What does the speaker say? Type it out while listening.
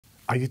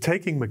Are you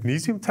taking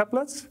magnesium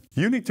tablets?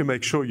 You need to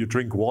make sure you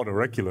drink water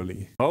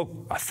regularly.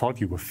 Oh, I thought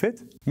you were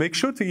fit. Make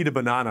sure to eat a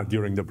banana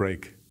during the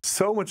break.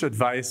 So much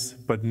advice,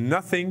 but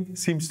nothing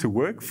seems to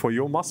work for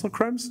your muscle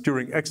cramps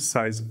during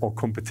exercise or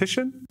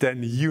competition?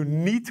 Then you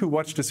need to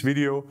watch this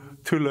video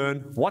to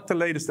learn what the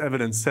latest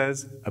evidence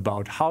says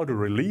about how to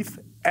relieve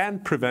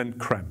and prevent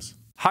cramps.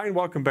 Hi and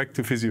welcome back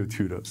to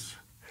Physiotutors.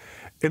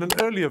 In an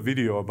earlier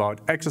video about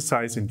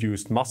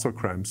exercise-induced muscle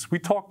cramps, we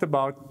talked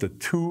about the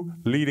two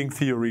leading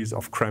theories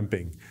of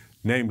cramping,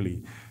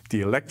 namely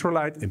the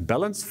electrolyte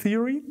imbalance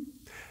theory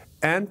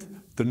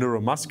and the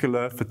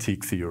neuromuscular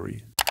fatigue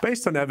theory.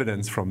 Based on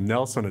evidence from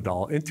Nelson et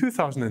al. In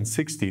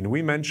 2016,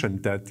 we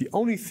mentioned that the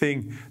only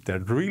thing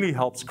that really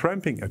helps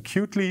cramping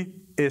acutely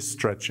is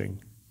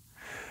stretching.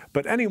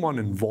 But anyone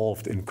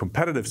involved in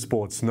competitive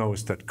sports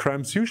knows that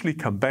cramps usually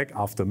come back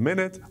after a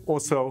minute or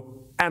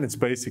so, and it's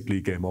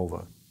basically game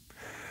over.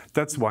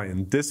 That's why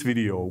in this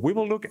video we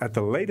will look at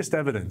the latest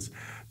evidence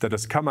that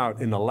has come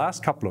out in the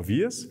last couple of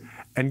years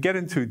and get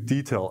into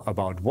detail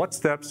about what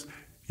steps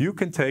you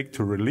can take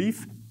to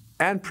relieve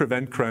and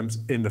prevent cramps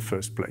in the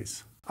first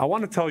place. I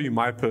want to tell you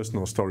my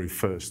personal story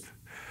first.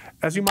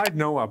 As you might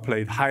know, I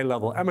played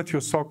high-level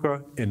amateur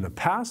soccer in the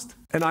past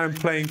and I am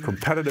playing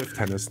competitive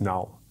tennis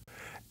now.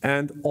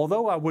 And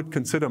although I would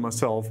consider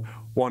myself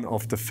one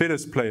of the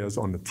fittest players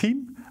on the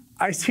team,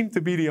 I seem to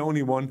be the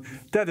only one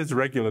that is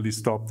regularly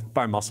stopped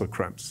by muscle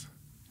cramps.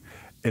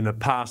 In the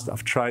past,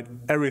 I've tried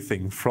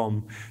everything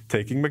from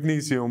taking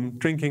magnesium,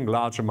 drinking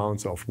large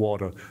amounts of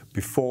water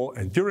before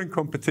and during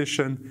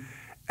competition,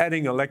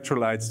 adding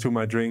electrolytes to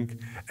my drink,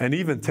 and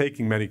even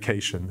taking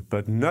medication,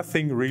 but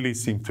nothing really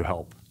seemed to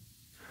help.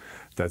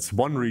 That's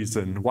one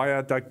reason why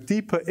I dug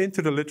deeper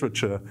into the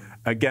literature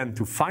again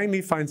to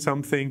finally find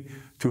something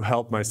to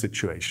help my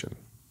situation.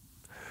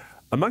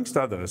 Amongst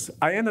others,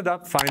 I ended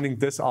up finding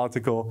this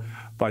article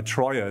by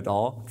Troyer et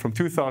al. From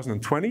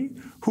 2020,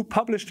 who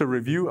published a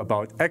review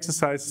about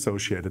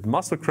exercise-associated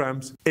muscle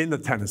cramps in the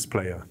tennis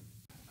player.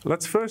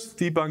 Let's first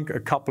debunk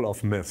a couple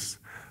of myths.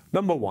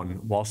 Number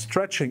one, while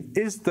stretching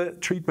is the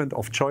treatment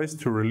of choice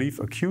to relieve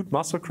acute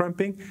muscle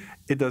cramping,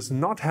 it does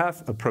not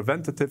have a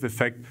preventative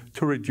effect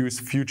to reduce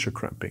future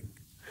cramping.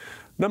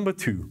 Number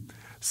two,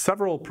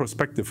 several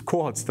prospective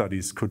cohort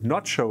studies could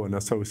not show an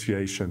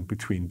association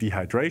between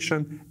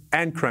dehydration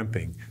and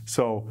cramping.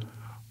 So,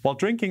 while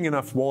drinking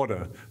enough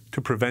water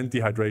to prevent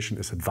dehydration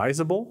is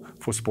advisable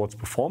for sports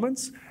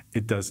performance,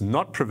 it does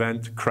not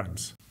prevent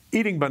cramps.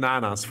 Eating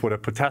bananas for their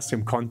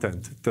potassium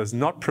content does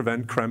not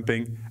prevent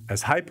cramping,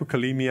 as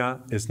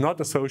hypokalemia is not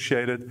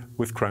associated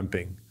with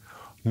cramping.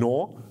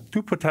 Nor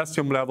do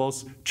potassium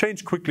levels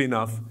change quickly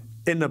enough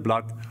in the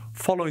blood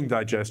following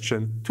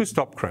digestion to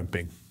stop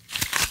cramping.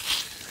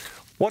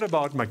 What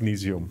about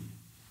magnesium?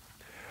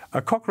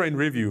 A Cochrane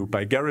review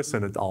by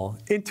Garrison et al.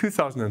 In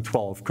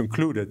 2012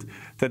 concluded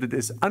that it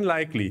is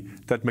unlikely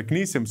that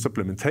magnesium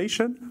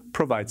supplementation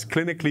provides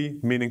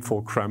clinically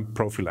meaningful cramp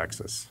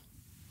prophylaxis.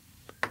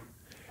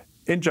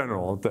 In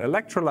general, the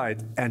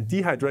electrolyte and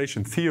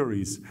dehydration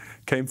theories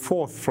came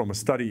forth from a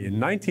study in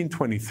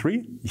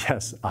 1923,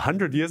 yes,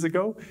 100 years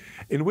ago,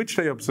 in which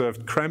they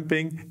observed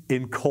cramping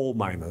in coal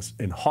miners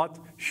in hot,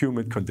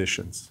 humid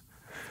conditions.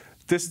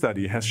 This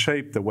study has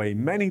shaped the way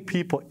many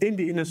people in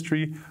the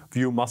industry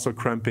view muscle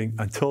cramping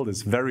until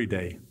this very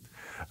day.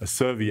 A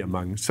survey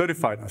among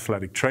certified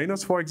athletic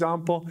trainers, for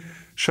example,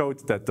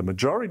 showed that the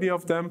majority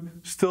of them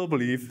still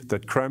believe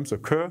that cramps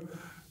occur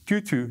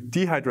due to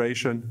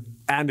dehydration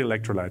and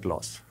electrolyte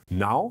loss.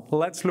 Now,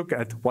 let's look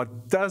at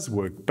what does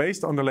work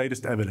based on the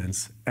latest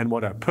evidence and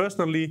what I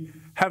personally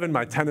have in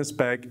my tennis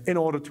bag in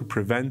order to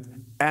prevent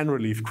and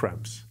relieve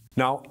cramps.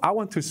 Now, I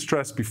want to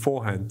stress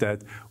beforehand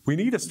that we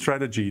need a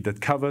strategy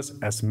that covers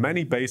as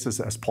many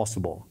bases as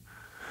possible.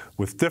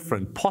 With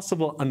different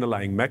possible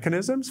underlying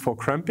mechanisms for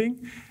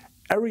cramping,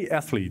 every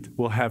athlete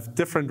will have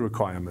different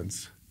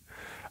requirements.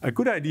 A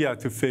good idea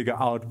to figure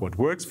out what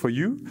works for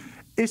you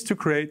is to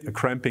create a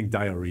cramping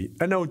diary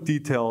and note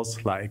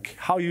details like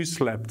how you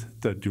slept,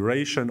 the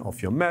duration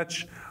of your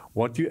match,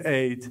 what you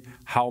ate,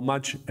 how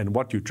much and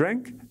what you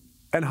drank,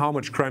 and how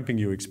much cramping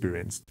you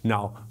experienced.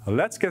 Now,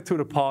 let's get to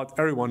the part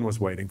everyone was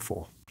waiting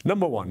for.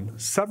 Number one,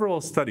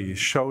 several studies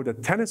show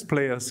that tennis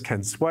players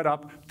can sweat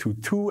up to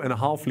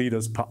 2.5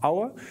 liters per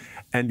hour,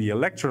 and the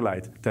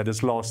electrolyte that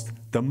is lost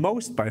the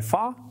most by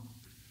far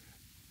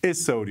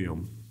is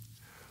sodium.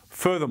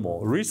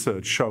 Furthermore,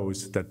 research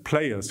shows that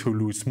players who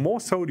lose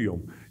more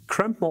sodium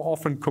cramp more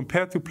often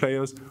compared to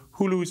players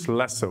who lose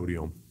less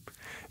sodium.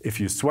 If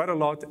you sweat a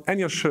lot and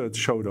your shirts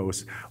show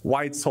those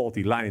white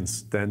salty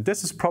lines, then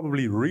this is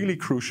probably really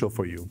crucial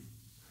for you.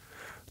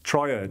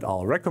 Troyer et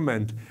al.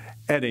 Recommend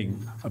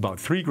adding about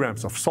 3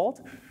 grams of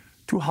salt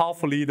to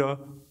half a liter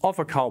of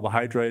a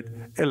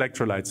carbohydrate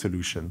electrolyte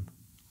solution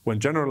when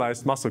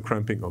generalized muscle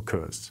cramping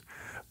occurs.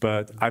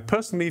 But I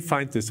personally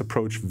find this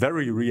approach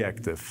very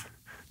reactive.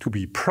 To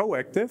be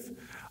proactive,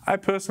 I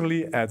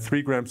personally add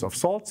 3 grams of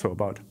salt, so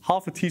about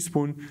half a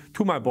teaspoon,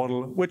 to my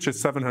bottle, which is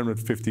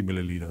 750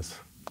 milliliters.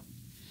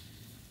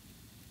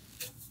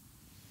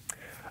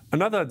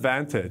 Another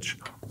advantage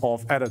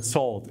of added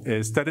salt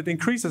is that it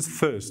increases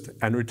thirst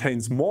and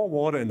retains more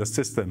water in the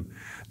system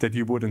that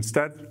you would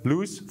instead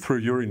lose through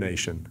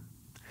urination.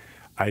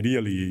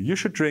 Ideally, you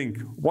should drink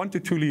 1 to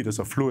 2 liters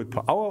of fluid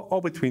per hour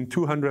or between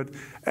 200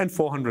 and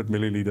 400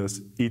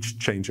 milliliters each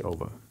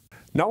changeover.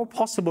 Now, a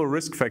possible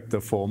risk factor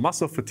for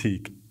muscle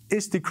fatigue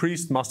is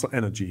decreased muscle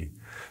energy.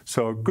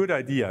 So a good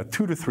idea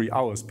 2 to 3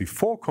 hours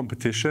before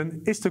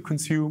competition is to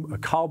consume a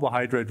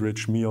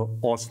carbohydrate-rich meal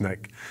or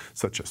snack,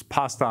 such as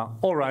pasta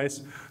or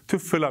rice, to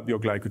fill up your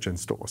glycogen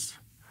stores.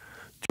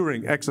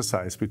 During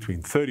exercise,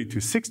 between 30 to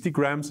 60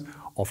 grams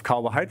of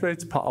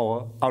carbohydrates per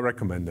hour are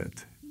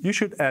recommended. You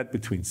should add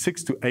between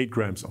 6 to 8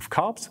 grams of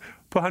carbs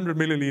per 100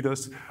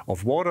 milliliters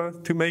of water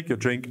to make your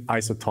drink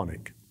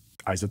isotonic.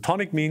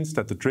 Isotonic means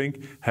that the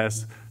drink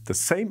has the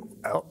same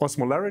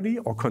osmolarity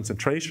or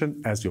concentration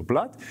as your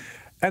blood,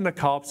 and the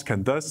carbs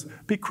can thus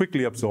be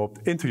quickly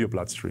absorbed into your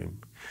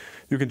bloodstream.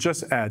 You can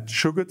just add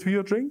sugar to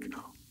your drink,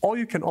 or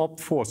you can opt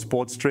for a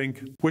sports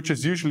drink, which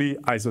is usually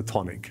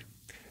isotonic.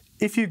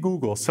 If you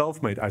Google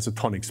self-made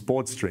isotonic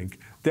sports drink,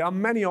 there are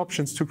many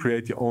options to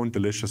create your own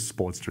delicious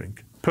sports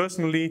drink.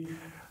 Personally,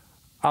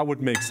 I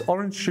would mix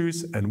orange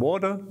juice and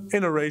water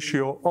in a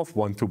ratio of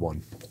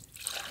 1:1.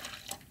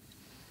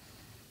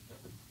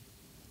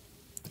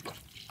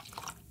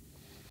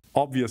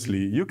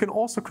 Obviously, you can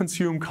also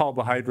consume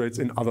carbohydrates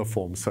in other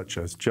forms, such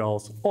as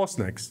gels or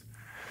snacks.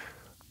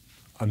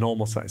 A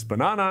normal-sized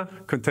banana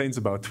contains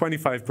about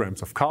 25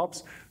 grams of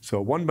carbs, so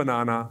 1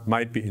 banana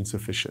might be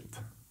insufficient.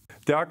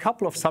 There are a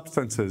couple of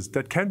substances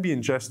that can be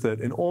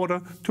ingested in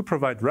order to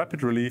provide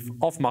rapid relief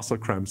of muscle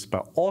cramps by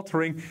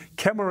altering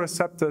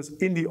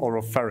chemoreceptors in the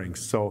oropharynx,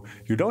 so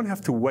you don't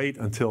have to wait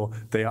until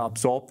they are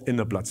absorbed in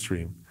the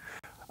bloodstream.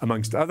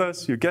 Amongst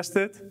others, you guessed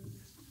it,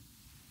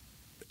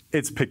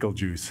 it's pickle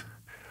juice.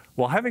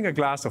 While having a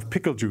glass of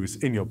pickle juice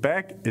in your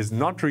bag is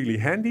not really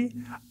handy,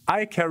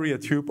 I carry a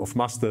tube of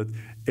mustard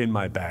in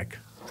my bag.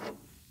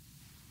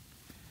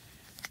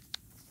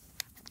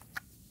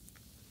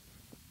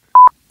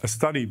 A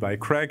study by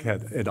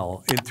Craighead et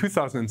al. In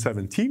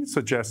 2017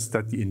 suggests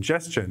that the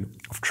ingestion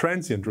of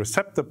transient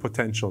receptor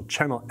potential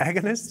channel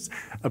agonists,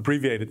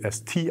 abbreviated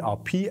as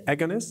TRP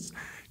agonists,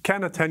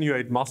 can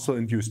attenuate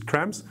muscle-induced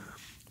cramps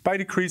by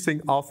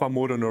decreasing alpha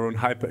motor neuron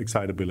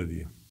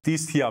hyperexcitability.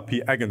 These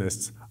TRP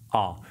agonists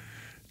are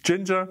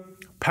ginger,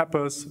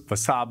 peppers,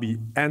 wasabi,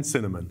 and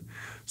cinnamon.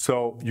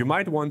 So you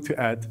might want to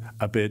add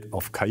a bit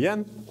of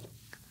cayenne,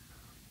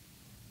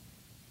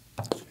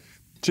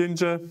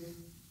 ginger,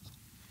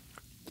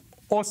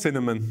 or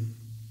cinnamon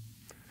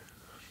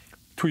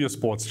to your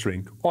sports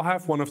drink, or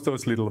have one of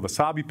those little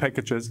wasabi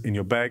packages in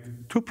your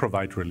bag to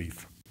provide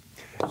relief.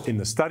 In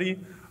the study,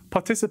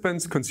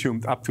 participants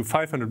consumed up to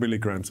 500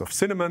 milligrams of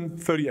cinnamon,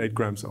 38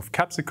 grams of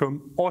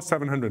capsicum, or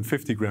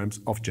 750 grams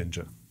of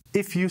ginger.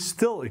 If you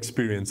still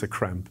experience a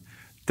cramp,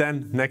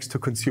 then next to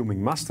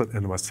consuming mustard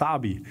and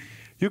wasabi,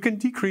 you can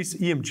decrease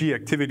EMG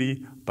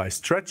activity by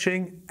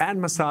stretching and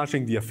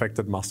massaging the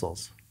affected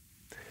muscles.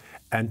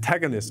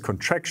 Antagonist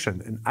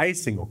contraction and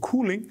icing or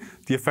cooling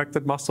the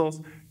affected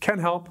muscles can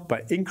help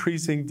by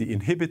increasing the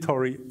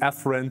inhibitory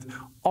afferent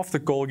of the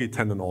Golgi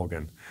tendon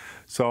organ.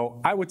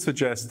 So I would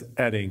suggest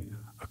adding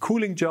a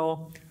cooling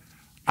gel,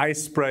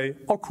 ice spray,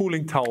 or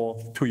cooling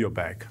towel to your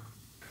bag.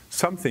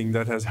 Something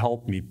that has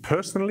helped me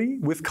personally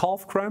with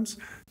calf cramps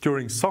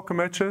during soccer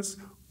matches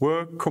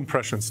were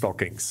compression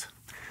stockings.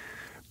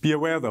 Be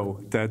aware though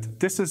that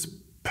this is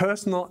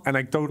personal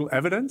anecdotal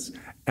evidence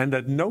and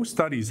that no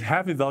studies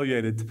have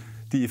evaluated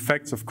the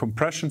effects of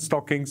compression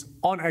stockings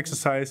on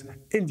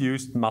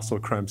exercise-induced muscle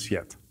cramps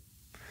yet.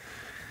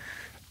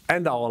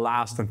 And our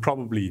last and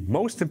probably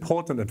most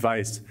important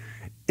advice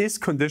is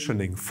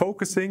conditioning,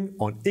 focusing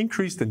on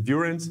increased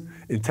endurance,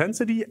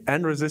 intensity,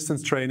 and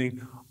resistance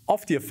training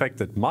of the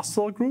affected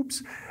muscle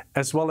groups,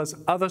 as well as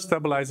other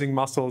stabilizing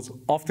muscles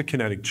of the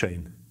kinetic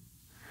chain.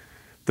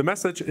 The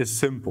message is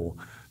simple.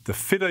 The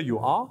fitter you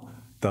are,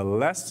 the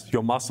less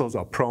your muscles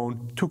are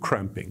prone to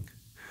cramping.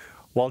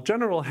 While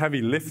general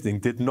heavy lifting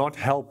did not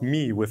help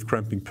me with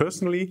cramping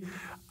personally,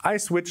 I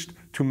switched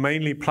to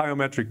mainly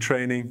plyometric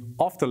training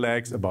of the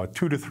legs about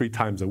 2 to 3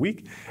 times a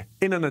week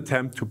in an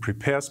attempt to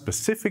prepare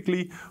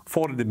specifically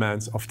for the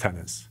demands of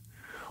tennis.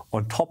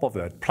 On top of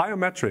that,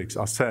 plyometrics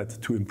are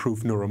said to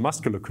improve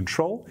neuromuscular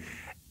control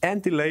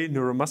and delay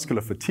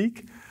neuromuscular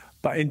fatigue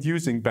by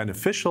inducing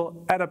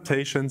beneficial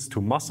adaptations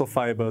to muscle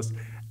fibers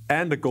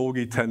and the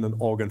Golgi tendon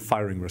organ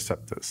firing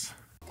receptors.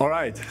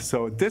 Alright,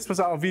 so this was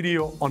our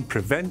video on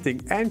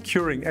preventing and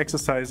curing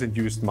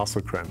exercise-induced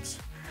muscle cramps.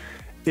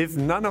 If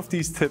none of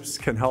these tips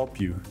can help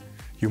you,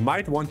 you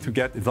might want to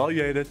get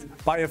evaluated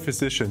by a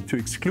physician to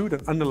exclude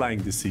an underlying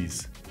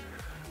disease.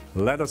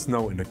 Let us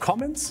know in the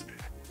comments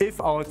if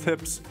our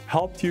tips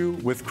helped you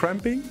with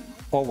cramping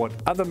or what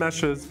other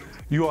measures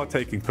you are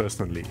taking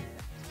personally.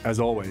 As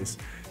always,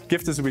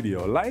 give this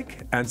video a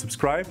like and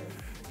subscribe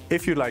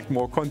if you like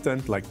more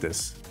content like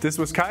this. This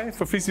was Kai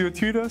for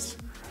Physiotutors.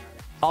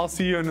 I'll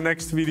see you in the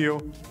next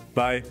video.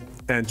 Bye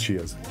and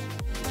cheers.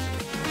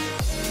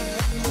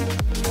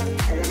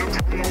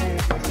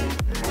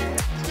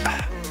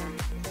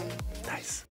 Nice.